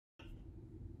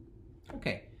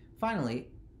Okay, finally,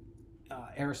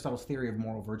 Aristotle's theory of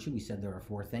moral virtue, we said there are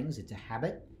four things. It's a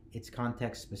habit, it's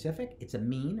context specific, it's a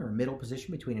mean or a middle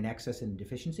position between an excess and a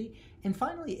deficiency, and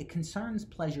finally, it concerns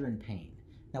pleasure and pain.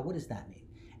 Now, what does that mean?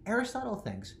 Aristotle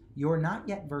thinks you're not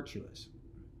yet virtuous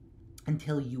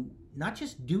until you not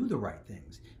just do the right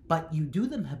things, but you do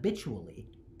them habitually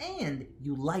and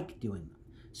you like doing them.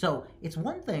 So it's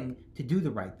one thing to do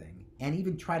the right thing and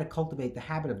even try to cultivate the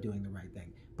habit of doing the right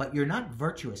thing, but you're not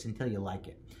virtuous until you like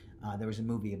it. There was a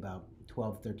movie about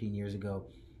 12, 13 years ago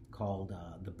called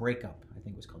The Breakup. I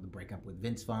think it was called The Breakup, with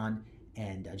Vince Vaughn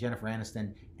and Jennifer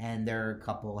Aniston, and they're a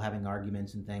couple having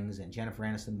arguments and things, and Jennifer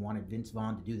Aniston wanted Vince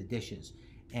Vaughn to do the dishes,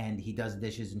 and he does the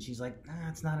dishes, and she's like,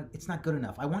 it's not good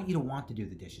enough. I want you to want to do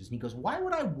the dishes. And he goes, why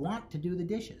would I want to do the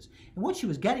dishes? And what she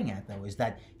was getting at, though, is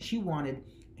that she wanted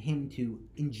him to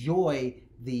enjoy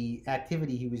the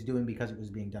activity he was doing because it was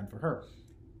being done for her.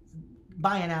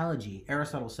 By analogy,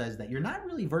 Aristotle says that you're not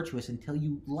really virtuous until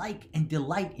you like and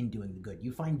delight in doing the good.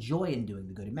 You find joy in doing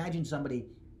the good. Imagine somebody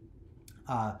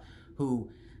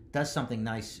who does something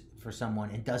nice for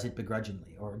someone and does it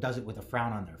begrudgingly, or does it with a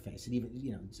frown on their face. It even,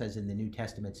 it says in the New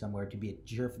Testament somewhere to be a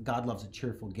cheerful, God loves a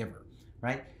cheerful giver,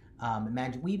 right?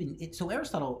 Imagine so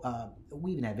Aristotle,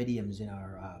 we even have idioms in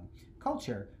our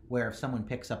culture where if someone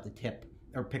picks up the tip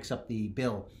or picks up the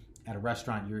bill at a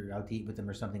restaurant, you're out to eat with them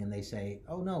or something, and they say,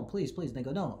 "Oh no, please, please," and they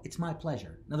go, "No, it's my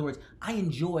pleasure." In other words, I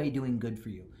enjoy doing good for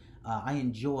you. I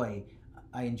enjoy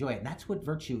it, and that's what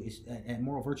virtue is. And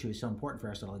moral virtue is so important for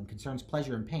Aristotle, and concerns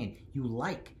pleasure and pain. You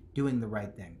like doing the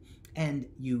right thing, and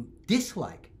you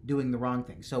dislike doing the wrong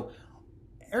thing. So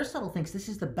Aristotle thinks this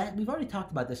is the best. We've already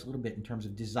talked about this a little bit in terms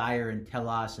of desire and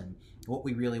telos and what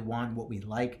we really want, what we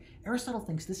like. Aristotle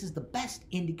thinks this is the best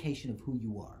indication of who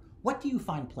you are. What do you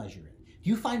find pleasure in? Do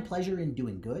you find pleasure in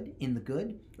doing good, in the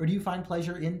good, or do you find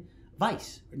pleasure in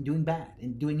vice, in doing bad,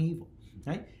 in doing evil,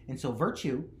 right? And so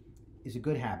virtue is a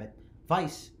good habit.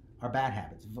 Vice are bad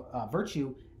habits.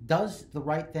 Virtue does the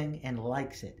right thing and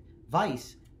likes it.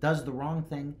 Vice does the wrong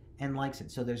thing and likes it.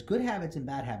 So there's good habits and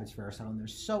bad habits for Aristotle, and they're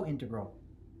so integral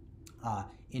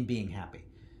in being happy.